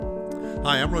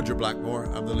Hi, I'm Roger Blackmore.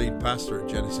 I'm the lead pastor at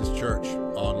Genesis Church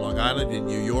on Long Island in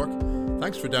New York.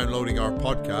 Thanks for downloading our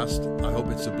podcast. I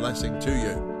hope it's a blessing to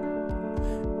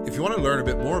you. If you want to learn a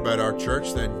bit more about our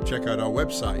church, then check out our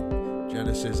website,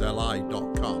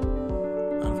 genesisli.com.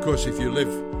 And of course, if you live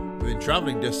within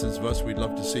traveling distance of us, we'd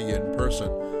love to see you in person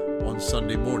on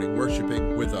Sunday morning,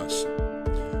 worshiping with us.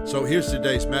 So here's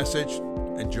today's message.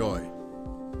 Enjoy.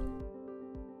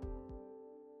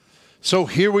 So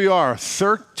here we are,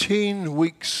 13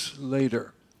 weeks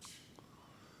later.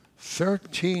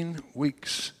 13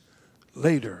 weeks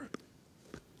later.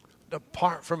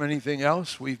 Apart from anything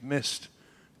else, we've missed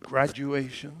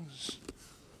graduations,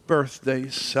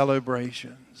 birthdays,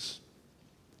 celebrations,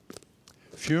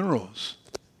 funerals.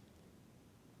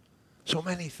 So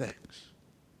many things.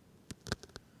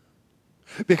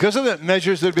 Because of the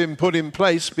measures that have been put in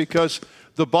place, because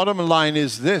the bottom line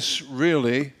is this,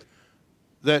 really,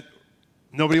 that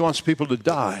nobody wants people to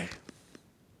die.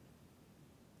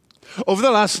 Over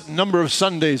the last number of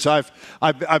Sundays, I've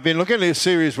been looking at a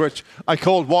series which I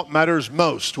called What Matters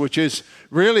Most, which is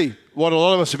really what a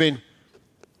lot of us have been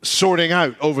sorting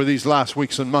out over these last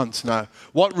weeks and months now.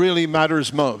 What really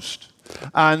matters most?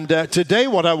 And today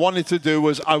what I wanted to do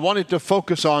was I wanted to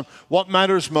focus on what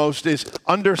matters most is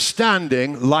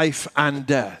understanding life and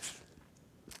death.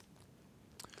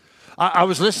 I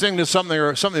was listening to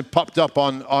something popped up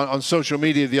on social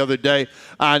media the other day,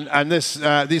 and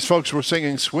these folks were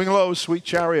singing, "Swing low, sweet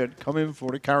chariot, come in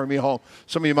for to carry me home."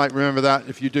 Some of you might remember that.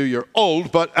 If you do, you're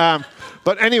old. But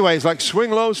anyways, like swing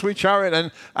low, sweet chariot,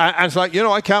 and it's like,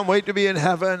 I can't wait to be in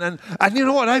heaven. And you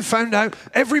know what? I found out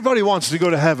everybody wants to go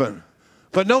to heaven,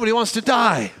 but nobody wants to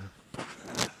die.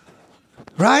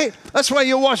 Right? That's why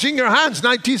you're washing your hands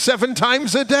 97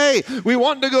 times a day. We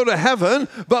want to go to heaven,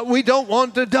 but we don't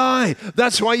want to die.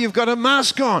 That's why you've got a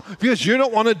mask on, because you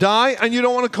don't want to die and you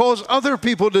don't want to cause other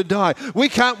people to die. We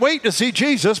can't wait to see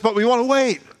Jesus, but we want to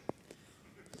wait.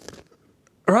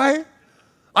 Right?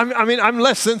 I'm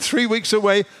less than 3 weeks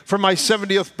away from my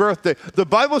 70th birthday. The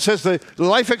Bible says the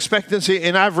life expectancy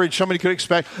in average, somebody could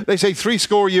expect, they say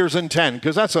 70 years and 10,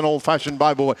 because that's an old-fashioned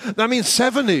Bible way. That means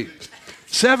 70.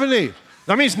 70.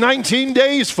 That means 19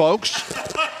 days, folks.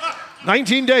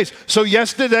 19 days. So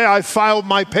yesterday I filed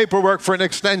my paperwork for an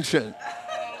extension.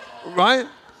 Right?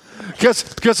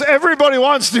 Because everybody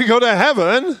wants to go to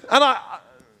heaven,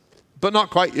 but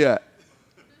not quite yet.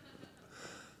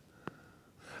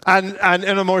 And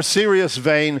in a more serious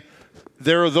vein,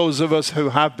 there are those of us who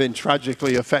have been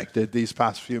tragically affected these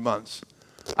past few months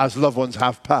as loved ones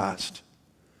have passed.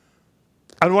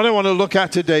 And what I want to look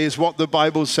at today is what the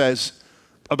Bible says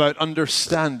about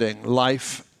understanding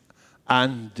life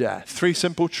and death. 3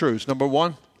 simple truths. Number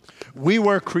 1, we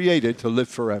were created to live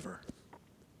forever.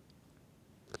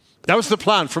 That was the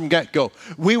plan from get-go.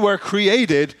 We were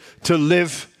created to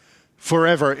live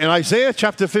forever. In Isaiah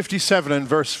chapter 57 and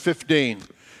verse 15,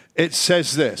 it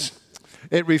says this.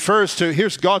 It refers to,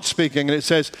 here's God speaking, and it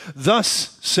says,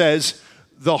 "Thus says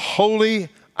the holy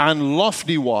and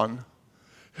lofty one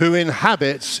who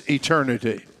inhabits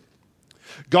eternity."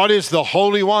 God is the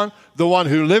Holy One, the one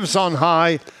who lives on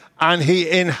high, and he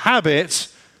inhabits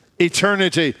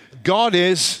eternity. God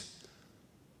is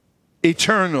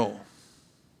eternal.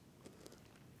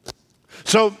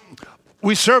 So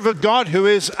we serve a God who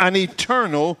is an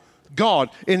eternal God.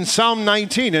 In Psalm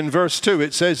 19 in verse 2,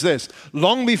 it says this,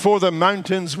 "Long before the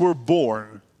mountains were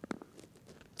born,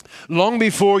 long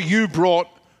before you brought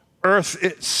earth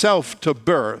itself to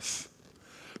birth,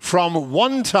 from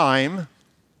one time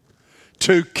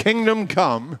to kingdom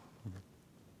come,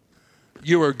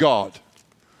 you are God."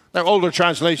 Now, older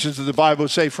translations of the Bible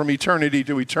say from eternity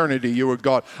to eternity, you are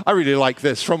God. I really like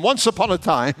this. From once upon a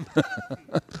time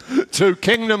to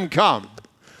kingdom come.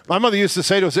 My mother used to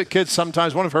say to us as kids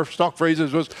sometimes, one of her stock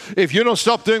phrases was, "If you don't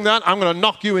stop doing that, I'm going to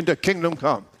knock you into kingdom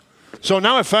come." So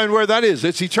now I found where that is.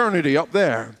 It's eternity up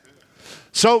there.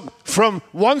 So from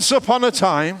once upon a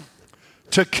time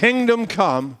to kingdom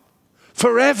come,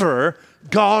 forever,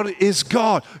 God is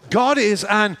God. God is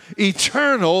an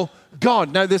eternal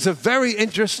God. Now, there's a very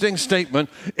interesting statement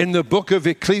in the book of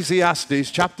Ecclesiastes,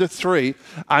 chapter 3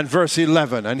 and verse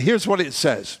 11. And here's what it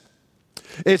says.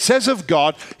 It says of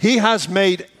God, he has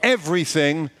made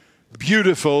everything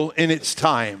beautiful in its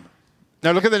time.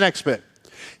 Now, look at the next bit.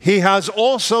 He has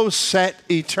also set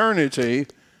eternity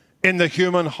in the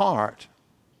human heart.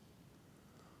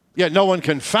 Yet no one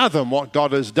can fathom what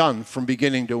God has done from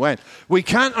beginning to end. We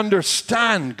can't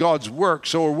understand God's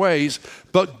works or ways,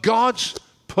 but God's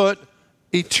put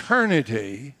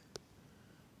eternity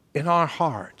in our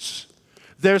hearts.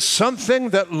 There's something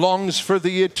that longs for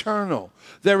the eternal.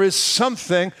 There is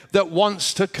something that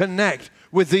wants to connect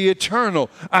with the eternal.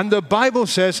 And the Bible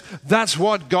says that's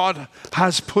what God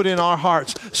has put in our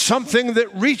hearts, something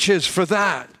that reaches for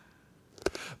that.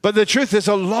 But the truth is,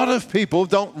 a lot of people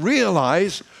don't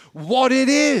realize what it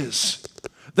is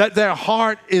that their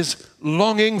heart is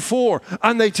longing for.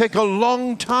 And they take a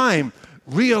long time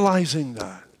realizing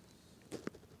that.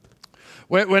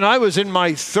 When I was in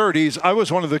my 30s, I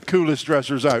was one of the coolest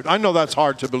dressers out. I know that's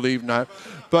hard to believe now,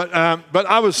 but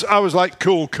I was like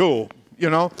cool, you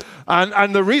know.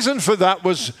 And the reason for that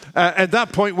was at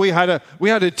that point we had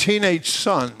a teenage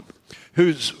son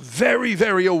who's very,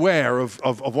 very aware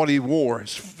of what he wore.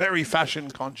 He's very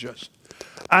fashion conscious.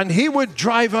 And he would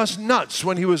drive us nuts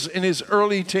when he was in his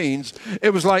early teens.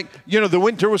 It was like, you know, the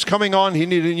winter was coming on. He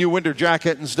needed a new winter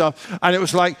jacket and stuff. And it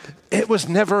was like, it was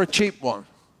never a cheap one.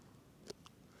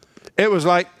 It was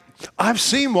like, I've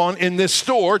seen one in this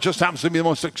store, just happens to be the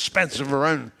most expensive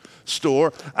around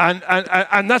store, and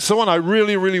that's the one I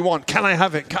really, really want. Can I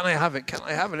have it? Can I have it? Can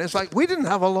I have it? It's like, we didn't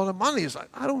have a lot of money. It's like,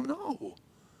 I don't know.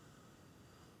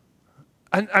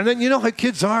 And then you know how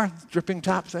kids are, dripping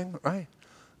tap thing, right?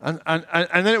 And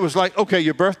then it was like, okay,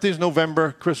 your birthday's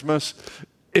November, Christmas.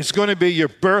 It's going to be your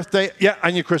birthday, yeah,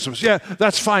 and your Christmas. Yeah,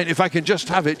 that's fine. If I can just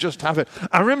have it, just have it.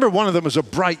 I remember one of them was a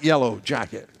bright yellow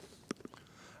jacket.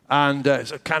 And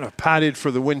it's kind of padded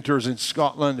for the winters in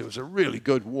Scotland. It was a really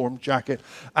good warm jacket.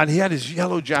 And he had his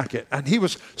yellow jacket. And he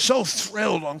was so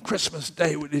thrilled on Christmas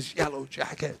Day with his yellow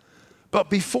jacket. But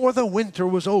before the winter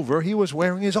was over, he was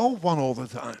wearing his old one all the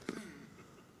time.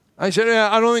 I said, yeah,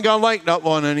 I don't think I like that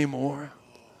one anymore.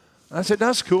 I said,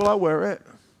 that's cool, I'll wear it.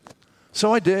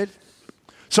 So I did.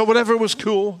 So whatever was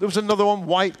cool, there was another one,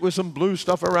 white with some blue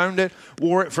stuff around it.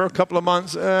 Wore it for a couple of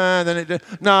months, and then it did.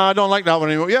 No, I don't like that one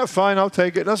anymore. Yeah, fine, I'll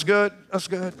take it. That's good. That's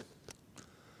good.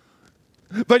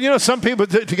 But you know, some people,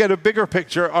 to get a bigger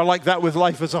picture, are like that with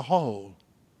life as a whole.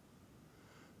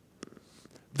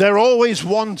 They're always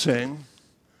wanting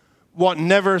what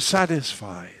never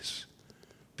satisfies.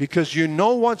 Because you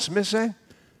know what's missing?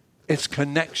 It's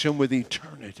connection with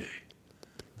eternity.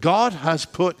 God has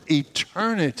put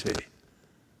eternity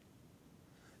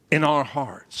in our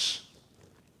hearts.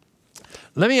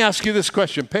 Let me ask you this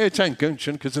question. Pay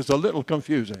attention because it's a little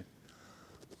confusing.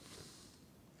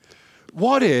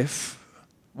 What if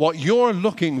what you're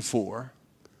looking for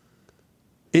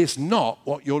is not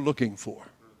what you're looking for?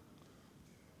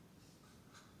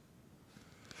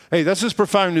 Hey, that's as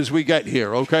profound as we get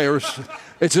here, okay? Or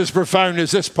it's as profound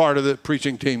as this part of the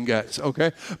preaching team gets,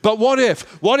 okay? But what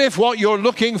if what you're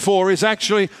looking for is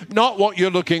actually not what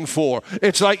you're looking for?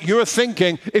 It's like you're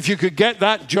thinking, if you could get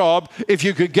that job, if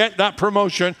you could get that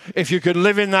promotion, if you could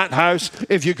live in that house,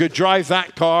 if you could drive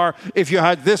that car, if you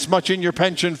had this much in your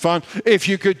pension fund, if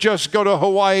you could just go to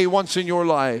Hawaii once in your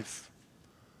life.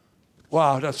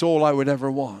 Wow, that's all I would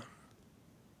ever want.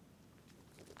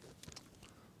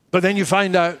 But then you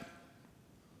find out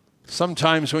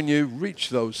sometimes when you reach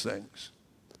those things,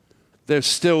 there's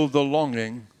still the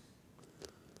longing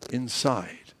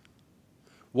inside.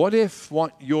 What if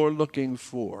what you're looking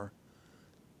for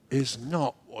is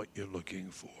not what you're looking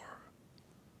for?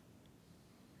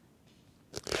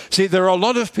 See, there are a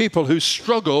lot of people who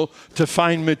struggle to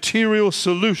find material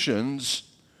solutions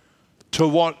to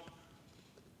what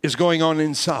is going on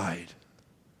inside.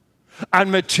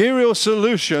 And material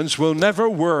solutions will never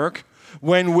work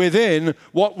when within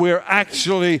what we're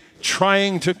actually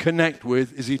trying to connect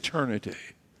with is eternity,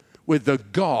 with the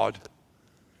God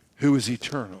who is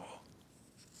eternal.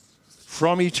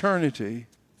 From eternity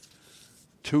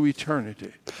to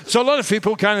eternity. So a lot of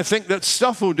people kind of think that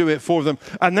stuff will do it for them.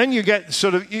 And then you get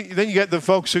the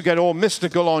folks who get all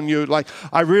mystical on you, like,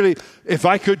 if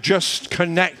I could just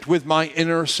connect with my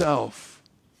inner self.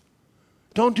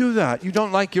 Don't do that. You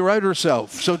don't like your outer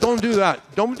self. So don't do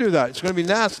that. Don't do that. It's going to be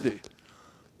nasty.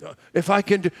 If I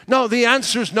can do... No, the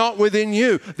answer is not within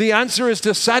you. The answer is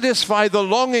to satisfy the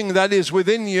longing that is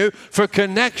within you for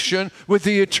connection with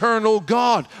the eternal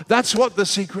God. That's what the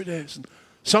secret is.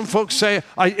 Some folks say,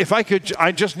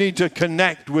 I just need to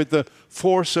connect with the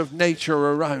force of nature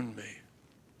around me.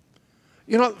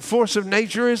 You know what the force of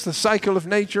nature is? The cycle of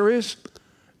nature is?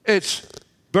 It's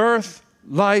birth,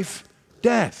 life,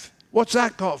 death. What's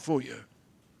that got for you?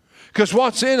 Because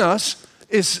what's in us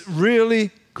is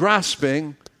really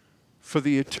grasping for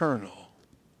the eternal.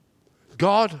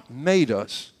 God made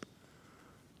us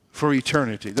for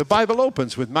eternity. The Bible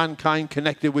opens with mankind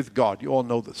connected with God. You all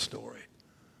know the story.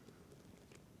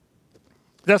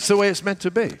 That's the way it's meant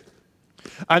to be.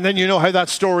 And then you know how that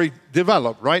story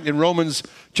developed, right? In Romans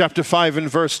chapter 5 and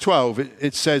verse 12,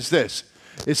 it says this.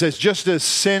 It says, just as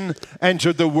sin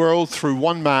entered the world through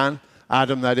one man,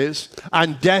 Adam that is,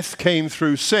 and death came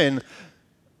through sin,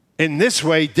 In this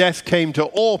way, death came to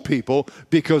all people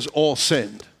because all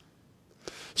sinned.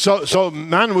 So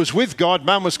man was with God,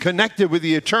 man was connected with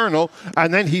the eternal,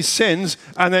 and then he sins,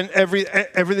 and then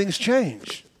everything's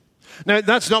changed. Now,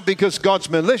 that's not because God's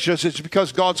malicious, it's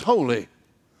because God's holy.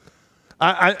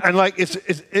 And like,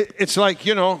 it's like,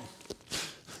 you know,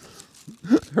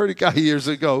 I heard a guy years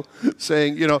ago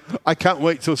saying, you know, I can't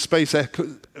wait till space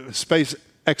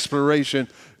exploration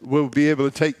will be able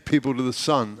to take people to the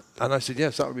sun. And I said,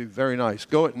 yes, that would be very nice.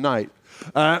 Go at night.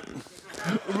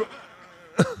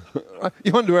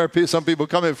 You wonder where some people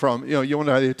coming from. You know, you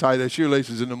wonder how they tie their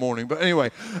shoelaces in the morning. But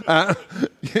anyway,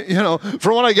 you know,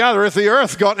 from what I gather, if the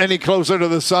earth got any closer to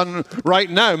the sun right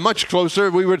now, much closer,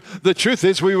 the truth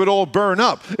is we would all burn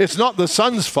up. It's not the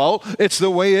sun's fault. It's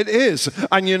the way it is.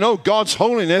 And you know, God's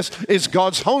holiness is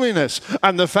God's holiness.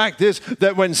 And the fact is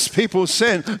that when people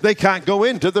sin, they can't go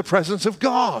into the presence of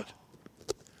God.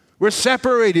 We're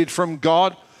separated from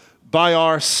God by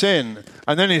our sin.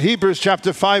 And then in Hebrews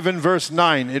chapter 5 and verse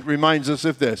 9, it reminds us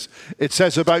of this. It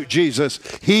says about Jesus,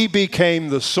 he became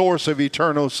the source of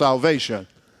eternal salvation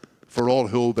for all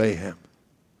who obey him.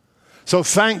 So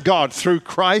thank God, through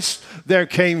Christ, there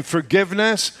came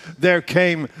forgiveness, there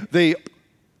came the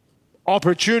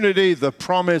opportunity, the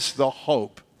promise, the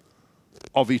hope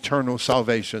of eternal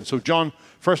salvation. So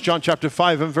 1 John chapter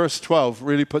 5 and verse 12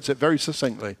 really puts it very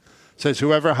succinctly. It says,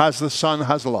 whoever has the Son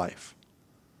has life.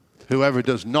 Whoever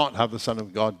does not have the Son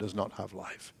of God does not have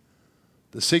life.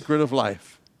 The secret of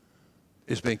life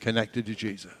is being connected to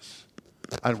Jesus.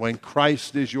 And when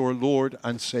Christ is your Lord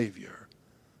and Savior,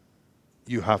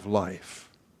 you have life.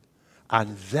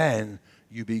 And then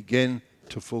you begin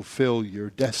to fulfill your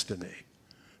destiny,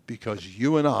 because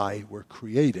you and I were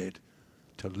created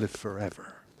to live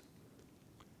forever.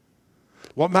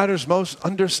 What matters most?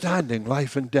 Understanding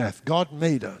life and death. God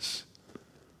made us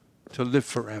to live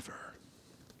forever.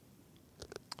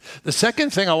 The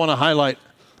second thing I want to highlight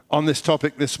on this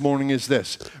topic this morning is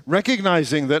this: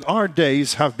 recognizing that our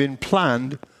days have been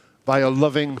planned by a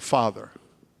loving Father.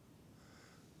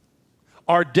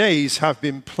 Our days have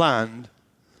been planned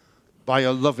by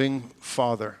a loving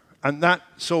Father. And that,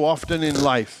 so often in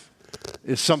life,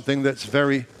 is something that's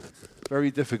very, very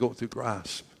difficult to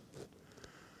grasp.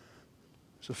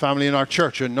 There's a family in our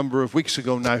church a number of weeks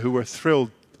ago now who were thrilled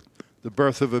the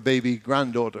birth of a baby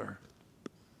granddaughter.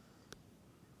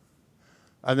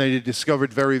 And they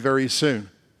discovered very, very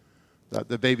soon that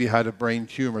the baby had a brain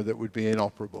tumor that would be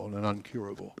inoperable and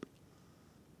uncurable.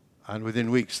 And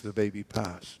within weeks, the baby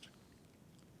passed.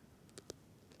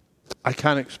 I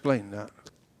can't explain that.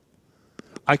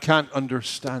 I can't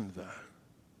understand that.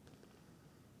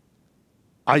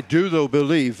 I do, though,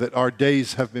 believe that our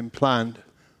days have been planned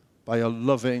by a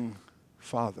loving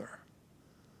Father.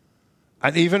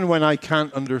 And even when I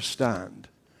can't understand,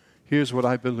 here's what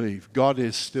I believe: God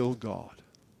is still God.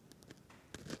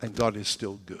 And God is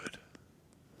still good.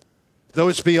 Though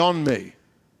it's beyond me,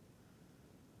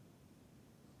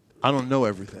 I don't know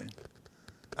everything,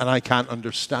 and I can't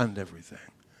understand everything.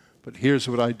 But here's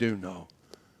what I do know: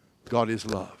 God is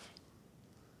love.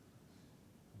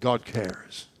 God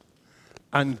cares.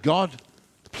 And God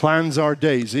plans our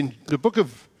days. In the book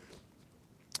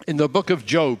of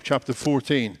Job, chapter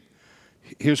 14,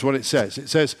 here's what it says. It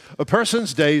says, a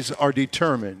person's days are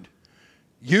determined.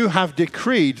 You have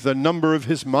decreed the number of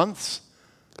his months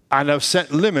and have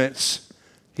set limits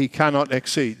he cannot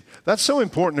exceed. That's so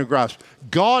important to grasp.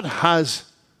 God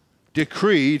has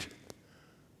decreed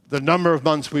the number of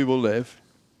months we will live,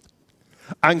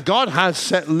 and God has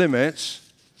set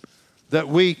limits that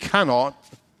we cannot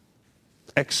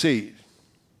exceed.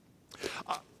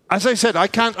 As I said, I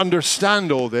can't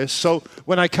understand all this, so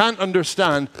when I can't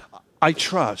understand, I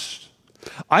trust.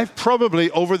 I've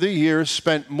probably over the years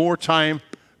spent more time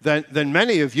than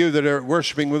many of you that are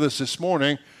worshiping with us this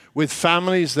morning with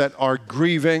families that are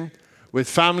grieving, with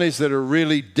families that are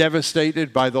really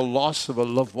devastated by the loss of a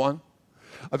loved one.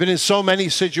 I've been in so many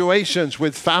situations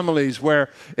with families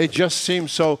where it just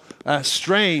seems so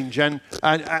strange. And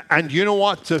you know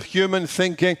what? To human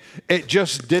thinking, it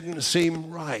just didn't seem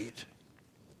right.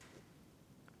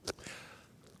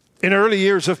 In early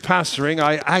years of pastoring,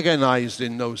 I agonized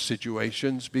in those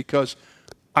situations because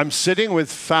I'm sitting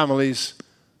with families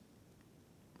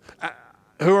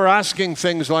who are asking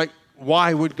things like,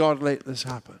 why would God let this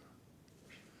happen?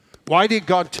 Why did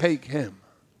God take him?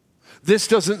 This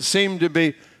doesn't seem to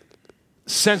be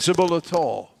sensible at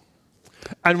all.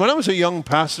 And when I was a young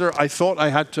pastor, I thought I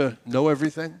had to know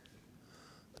everything.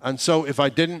 And so if I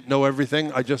didn't know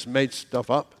everything, I just made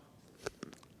stuff up.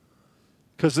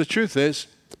 Because the truth is,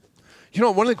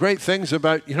 one of the great things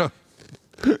about,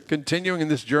 continuing in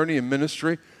this journey in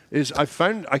ministry is I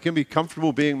found I can be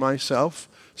comfortable being myself.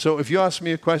 So if you ask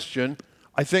me a question,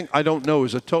 I think I don't know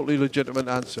is a totally legitimate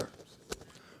answer.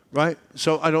 Right?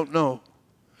 So I don't know.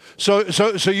 So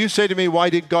you say to me, why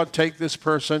did God take this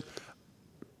person?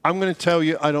 I'm going to tell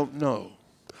you, I don't know.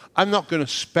 I'm not going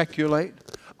to speculate.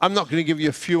 I'm not going to give you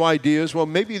a few ideas. Well,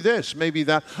 maybe this, maybe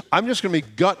that. I'm just going to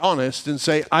be gut honest and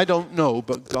say, I don't know,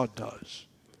 but God does.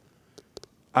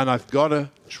 And I've got to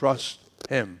trust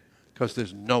him because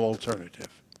there's no alternative.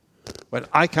 When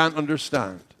I can't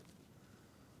understand,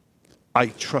 I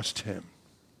trust him.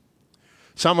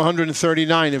 Psalm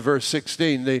 139 in verse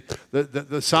 16,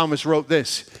 the psalmist wrote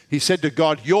this. He said to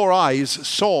God, your eyes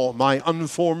saw my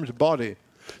unformed body.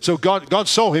 So God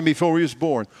saw him before he was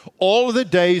born. All the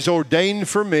days ordained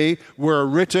for me were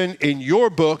written in your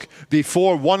book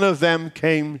before one of them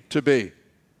came to be.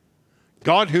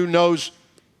 God who knows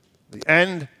the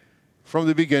end from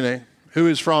the beginning, who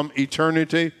is from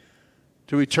eternity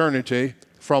to eternity,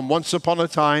 from once upon a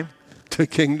time to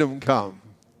kingdom come.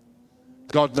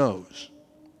 God knows.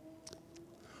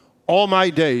 All my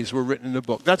days were written in the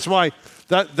book. That's why,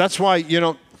 you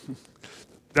know,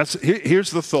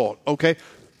 here's the thought, okay?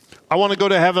 I want to go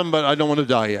to heaven, but I don't want to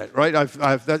die yet, right?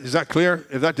 Is that clear?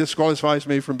 If that disqualifies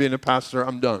me from being a pastor,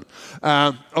 I'm done.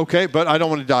 Okay, but I don't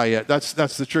want to die yet. That's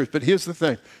the truth. But here's the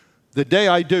thing. The day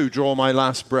I do draw my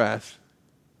last breath,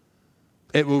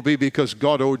 it will be because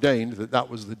God ordained that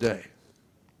was the day.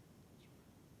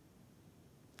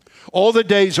 All the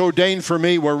days ordained for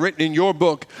me were written in your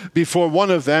book before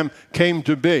one of them came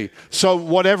to be. So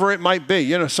whatever it might be,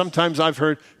 you know, sometimes I've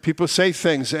heard people say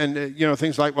things and, you know,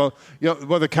 things like, well, you know,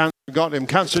 whether cancer got him.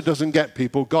 Cancer doesn't get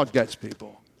people. God gets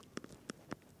people.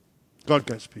 God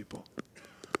gets people.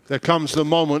 There comes the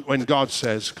moment when God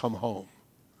says, come home.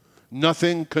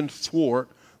 Nothing can thwart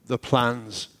the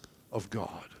plans of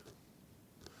God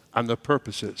and the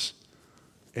purposes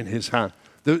in his hand.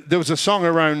 There was a song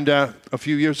around a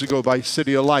few years ago by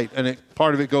City of Light, and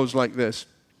part of it goes like this.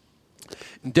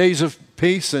 In days of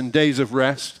peace and days of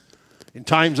rest, in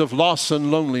times of loss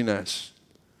and loneliness,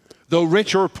 though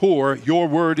rich or poor, your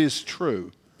word is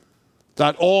true,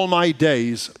 that all my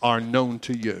days are known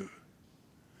to you.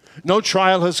 No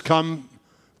trial has come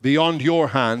beyond your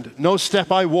hand, no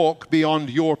step I walk beyond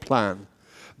your plan.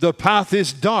 The path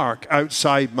is dark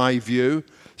outside my view,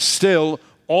 still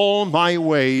all my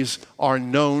ways are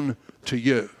known to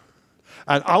you.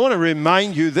 And I want to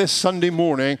remind you this Sunday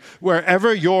morning,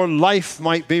 wherever your life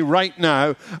might be right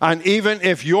now, and even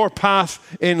if your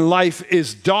path in life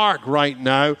is dark right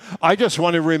now, I just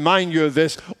want to remind you of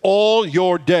this. All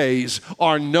your days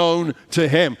are known to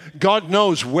him. God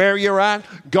knows where you're at.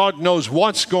 God knows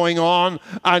what's going on.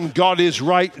 And God is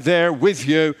right there with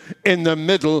you in the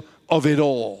middle of it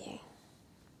all.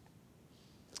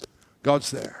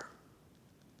 God's there.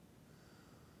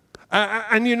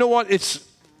 And you know what? It's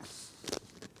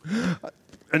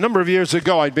a number of years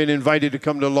ago, I'd been invited to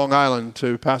come to Long Island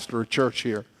to pastor a church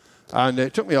here. And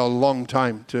it took me a long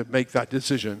time to make that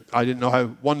decision. I didn't know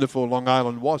how wonderful Long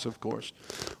Island was, of course,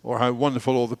 or how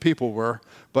wonderful all the people were.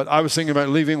 But I was thinking about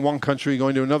leaving one country,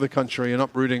 going to another country, and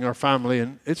uprooting our family.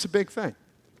 And it's a big thing.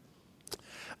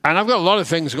 And I've got a lot of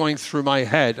things going through my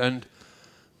head. And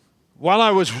while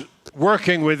I was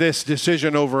working with this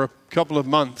decision over a couple of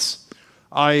months,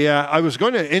 I was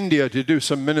going to India to do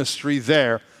some ministry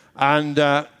there, and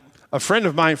a friend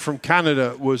of mine from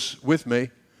Canada was with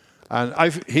me, and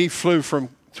he flew from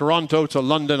Toronto to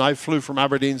London. I flew from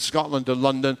Aberdeen, Scotland to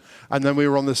London, and then we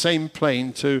were on the same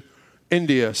plane to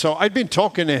India. So I'd been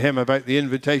talking to him about the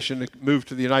invitation to move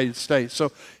to the United States.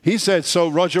 So he said, so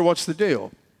Roger, what's the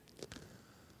deal?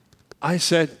 I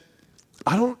said,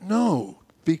 I don't know,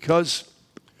 because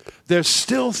there's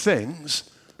still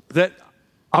things that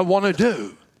I want to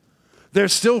do.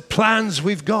 There's still plans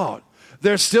we've got.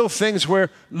 There's still things we're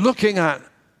looking at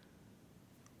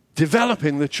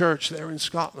developing the church there in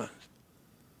Scotland.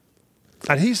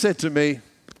 And he said to me,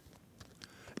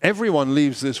 everyone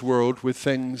leaves this world with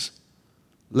things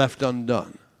left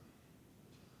undone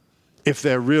if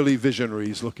they're really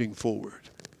visionaries looking forward.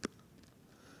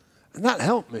 And that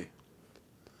helped me.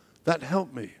 That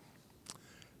helped me.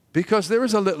 Because there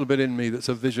is a little bit in me that's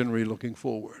a visionary looking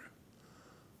forward.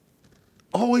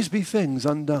 Always be things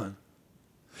undone.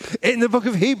 In the book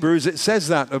of Hebrews, it says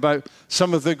that about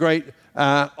some of the great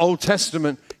Old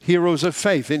Testament heroes of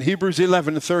faith. In Hebrews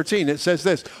 11:13, it says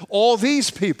this, all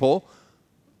these people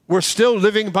were still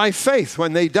living by faith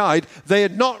when they died. They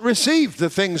had not received the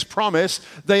things promised.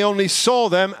 They only saw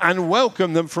them and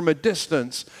welcomed them from a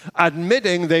distance,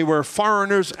 admitting they were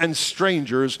foreigners and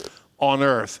strangers on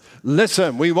earth.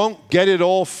 Listen, we won't get it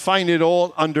all, find it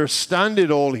all, understand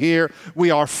it all here. We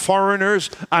are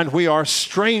foreigners and we are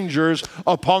strangers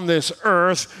upon this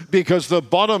earth, because the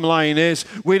bottom line is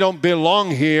we don't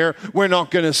belong here. We're not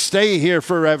going to stay here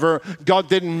forever. God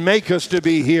didn't make us to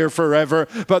be here forever.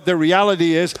 But the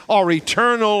reality is our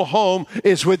eternal home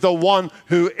is with the one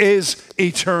who is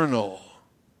eternal.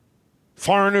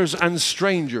 Foreigners and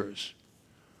strangers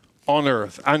on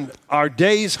earth. And our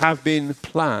days have been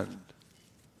planned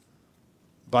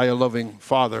by a loving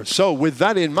Father. So with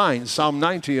that in mind, Psalm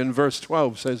 90 and verse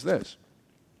 12 says this: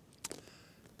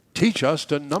 teach us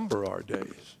to number our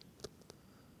days,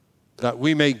 that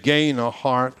we may gain a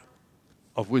heart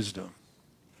of wisdom.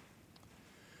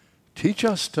 Teach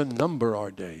us to number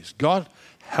our days. God,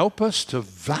 help us to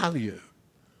value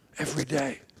every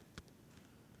day.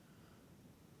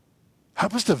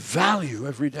 Help us to value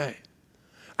every day.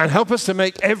 And help us to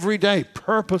make every day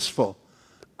purposeful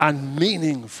and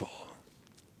meaningful.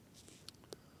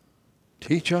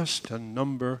 Teach us to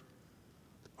number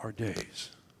our days.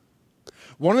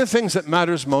 One of the things that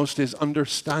matters most is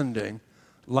understanding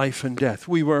life and death.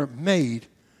 We were made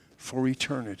for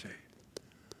eternity.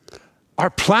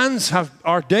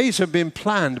 Our days have been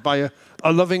planned by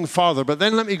a loving Father. But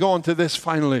then let me go on to this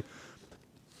finally.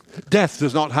 Death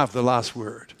does not have the last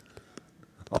word.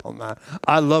 Oh man,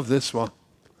 I love this one.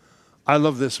 I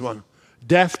love this one.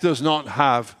 Death does not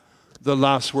have the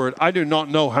last word. I do not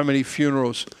know how many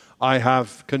funerals I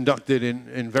have conducted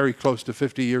in very close to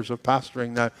 50 years of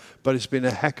pastoring now, but it's been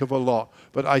a heck of a lot.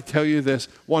 But I tell you this,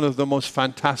 one of the most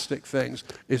fantastic things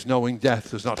is knowing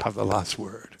death does not have the last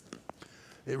word.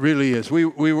 It really is. We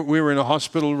were in a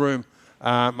hospital room,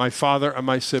 my father and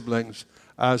my siblings,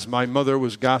 as my mother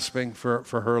was gasping for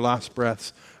her last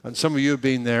breaths. And some of you have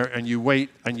been there, and you wait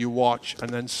and you watch, and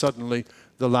then suddenly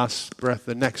the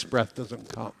next breath doesn't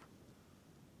come.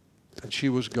 And she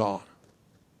was gone.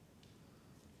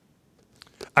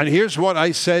 And here's what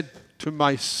I said to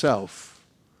myself,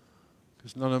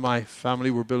 because none of my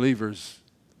family were believers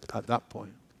at that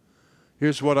point.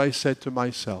 Here's what I said to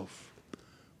myself: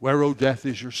 where, O death,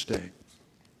 is your sting?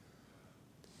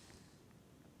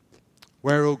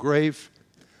 Where, O grave,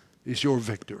 is your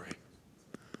victory?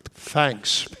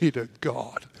 Thanks be to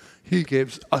God. He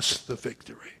gives us the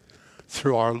victory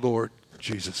through our Lord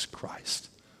Jesus Christ.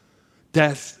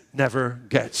 Death never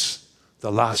gets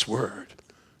the last word.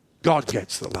 God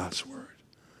gets the last word.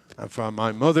 And for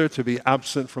my mother to be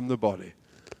absent from the body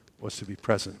was to be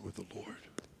present with the Lord.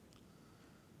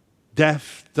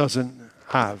 Death doesn't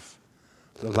have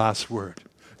the last word.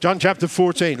 John chapter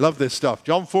 14, love this stuff.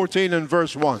 John 14 and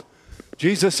verse 1.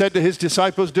 Jesus said to his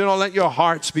disciples, do not let your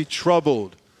hearts be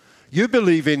troubled. You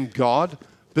believe in God,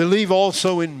 believe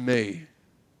also in me.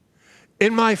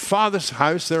 In my Father's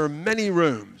house there are many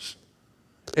rooms.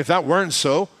 If that weren't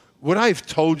so, would I have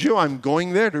told you I'm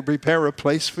going there to prepare a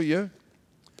place for you?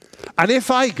 And if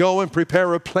I go and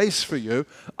prepare a place for you,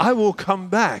 I will come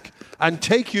back and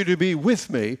take you to be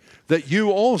with me, that you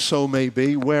also may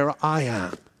be where I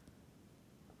am.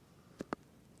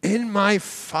 In my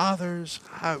Father's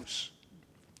house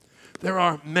there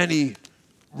are many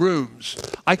rooms.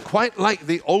 I quite like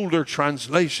the older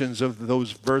translations of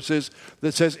those verses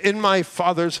that says, in my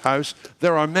Father's house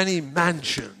there are many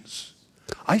mansions.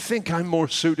 I think I'm more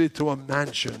suited to a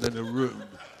mansion than a room.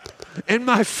 In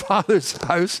my Father's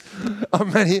house are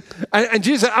many. And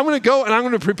Jesus said, I'm going to go and I'm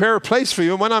going to prepare a place for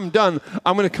you. And when I'm done,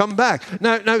 I'm going to come back.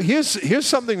 Now here's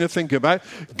something to think about.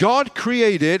 God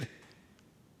created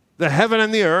the heaven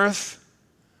and the earth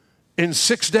in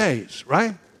 6 days,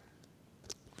 right?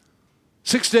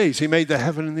 6 days he made the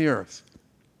heaven and the earth.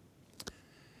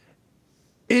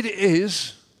 It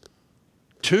is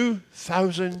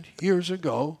 2,000 years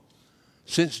ago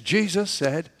since Jesus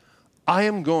said, I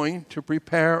am going to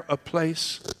prepare a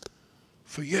place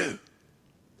for you.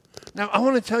 Now, I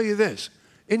want to tell you this.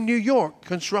 In New York,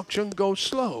 construction goes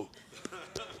slow.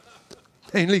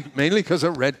 Mainly because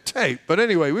of red tape. But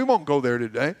anyway, we won't go there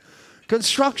today.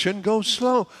 Construction goes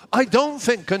slow. I don't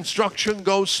think construction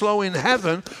goes slow in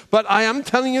heaven, but I am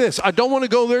telling you this. I don't want to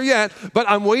go there yet, but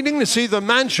I'm waiting to see the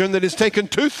mansion that has taken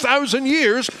 2,000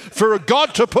 years for a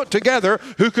God to put together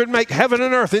who could make heaven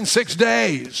and earth in 6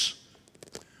 days.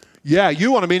 Yeah,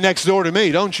 you want to be next door to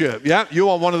me, don't you? Yeah, you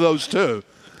want one of those too.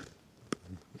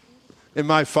 In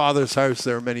my Father's house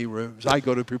there are many rooms. I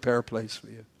go to prepare a place for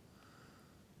you.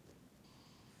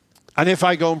 And if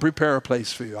I go and prepare a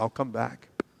place for you, I'll come back.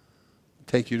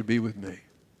 Take you to be with me.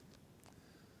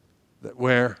 That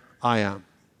where I am,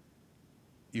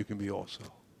 you can be also.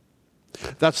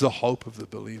 That's the hope of the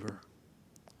believer.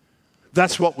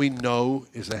 That's what we know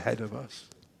is ahead of us.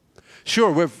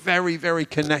 Sure, we're very, very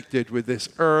connected with this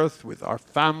earth, with our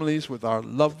families, with our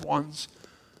loved ones.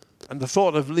 And the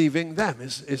thought of leaving them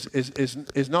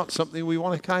is not something we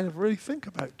want to kind of really think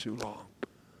about too long.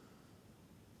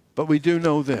 But we do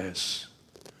know this,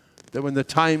 that when the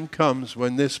time comes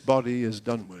when this body is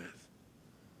done with,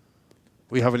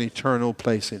 we have an eternal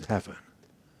place in heaven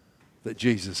that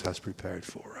Jesus has prepared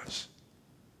for us.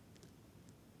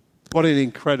 What an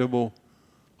incredible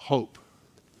hope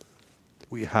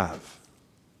we have.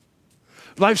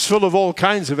 Life's full of all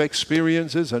kinds of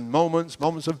experiences and moments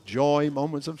of joy,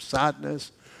 moments of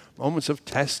sadness, moments of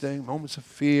testing, moments of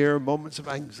fear, moments of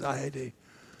anxiety.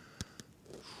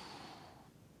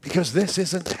 Because this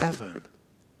isn't heaven.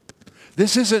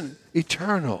 This isn't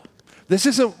eternal. This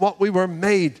isn't what we were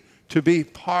made to be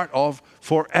part of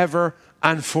forever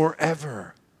and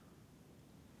forever.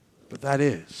 But that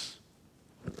is.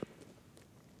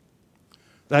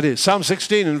 That is. Psalm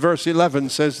 16 and verse 11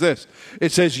 says this.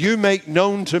 It says, you make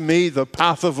known to me the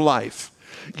path of life.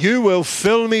 You will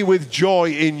fill me with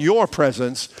joy in your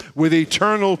presence, with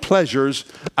eternal pleasures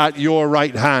at your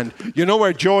right hand. You know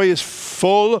where joy is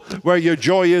full, where your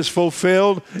joy is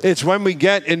fulfilled? It's when we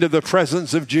get into the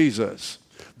presence of Jesus.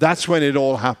 That's when it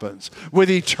all happens. With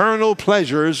eternal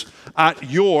pleasures at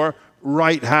your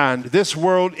right hand. This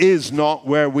world is not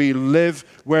where we live,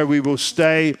 where we will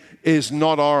stay, is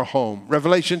not our home.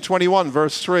 Revelation 21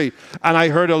 verse 3, and I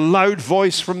heard a loud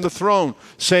voice from the throne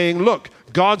saying, look,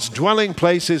 God's dwelling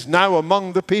place is now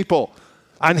among the people,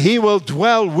 and he will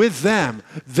dwell with them.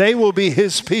 They will be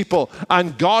his people,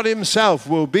 and God himself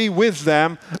will be with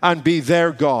them and be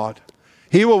their God.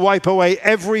 He will wipe away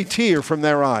every tear from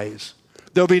their eyes.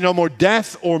 There'll be no more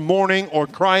death or mourning or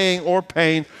crying or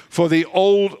pain, for the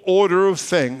old order of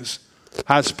things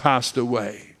has passed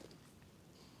away.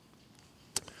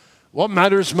 What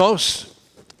matters most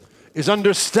is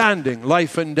understanding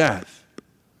life and death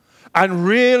and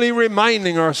really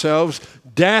reminding ourselves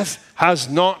death has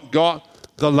not got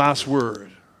the last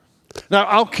word. Now,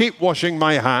 I'll keep washing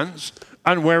my hands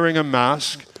and wearing a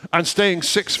mask and staying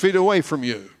 6 feet away from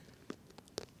you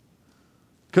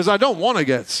because I don't want to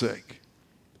get sick.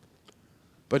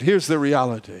 But here's the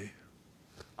reality.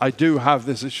 I do have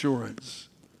this assurance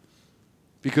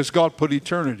because God put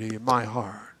eternity in my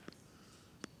heart.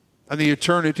 And the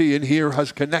eternity in here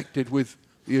has connected with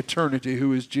the eternity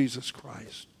who is Jesus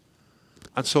Christ.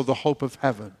 And so the hope of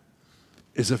heaven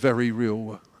is a very real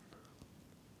one.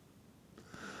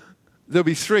 There'll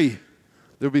be three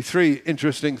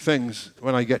interesting things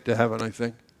when I get to heaven, I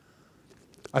think.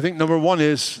 I think number one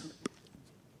is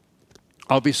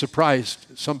I'll be surprised.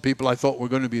 Some people I thought were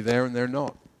going to be there and they're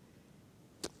not.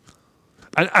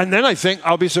 And then I think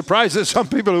I'll be surprised at some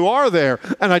people who are there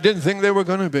and I didn't think they were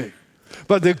going to be.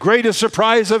 But the greatest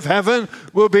surprise of heaven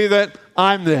will be that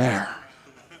I'm there.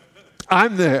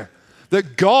 I'm there.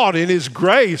 That God in his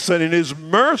grace and in his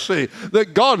mercy,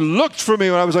 that God looked for me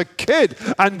when I was a kid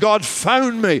and God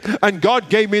found me and God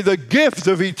gave me the gift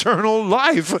of eternal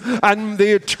life and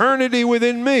the eternity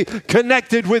within me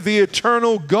connected with the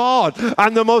eternal God.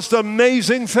 And the most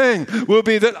amazing thing will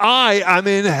be that I am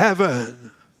in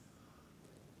heaven.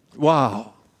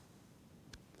 Wow.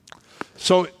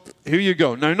 So here you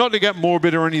go. Now, not to get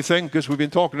morbid or anything, because we've been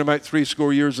talking about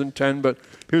 70 years and 10, but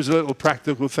here's a little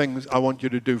practical thing I want you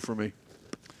to do for me.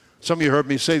 Some of you heard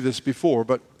me say this before,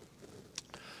 but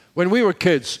when we were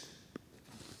kids,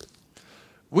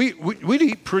 we'd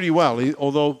eat pretty well,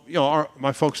 although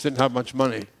my folks didn't have much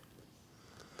money.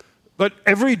 But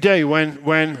every day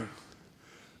when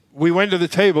we went to the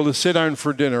table to sit down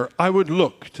for dinner, I would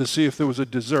look to see if there was a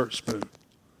dessert spoon.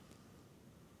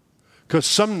 Because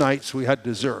some nights we had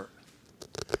dessert.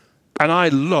 And I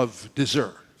love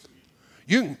dessert.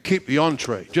 You can keep the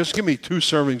entree. Just give me 2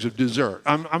 servings of dessert.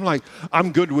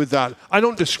 I'm good with that. I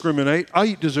don't discriminate. I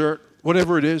eat dessert,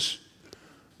 whatever it is.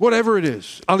 Whatever it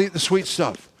is. I'll eat the sweet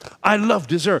stuff. I love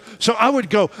dessert. So I would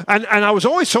go, and I was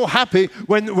always so happy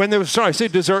when there was, I say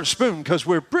dessert spoon because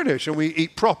we're British and we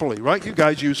eat properly, right? You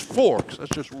guys use forks.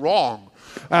 That's just wrong.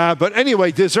 But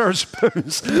anyway, dessert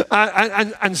spoons.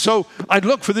 And so I'd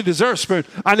look for the dessert spoon.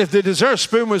 And if the dessert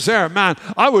spoon was there, man,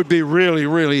 I would be really,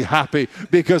 really happy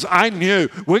because I knew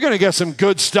we're going to get some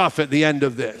good stuff at the end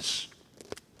of this.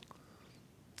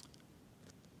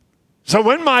 So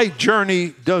when my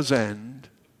journey does end,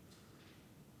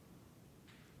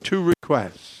 2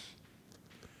 requests.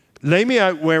 Lay me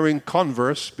out wearing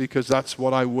Converse because that's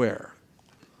what I wear.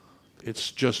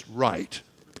 It's just right.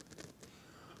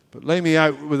 But lay me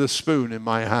out with a spoon in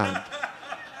my hand.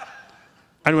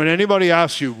 And when anybody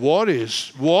asks you, what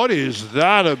is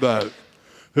that about?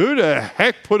 Who the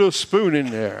heck put a spoon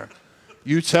in there?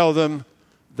 You tell them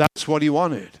that's what he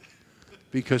wanted.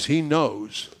 because he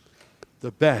knows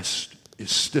the best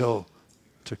is still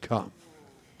to come.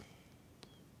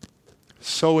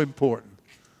 So important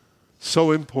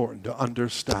to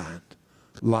understand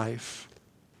life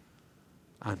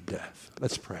and death.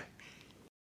 Let's pray.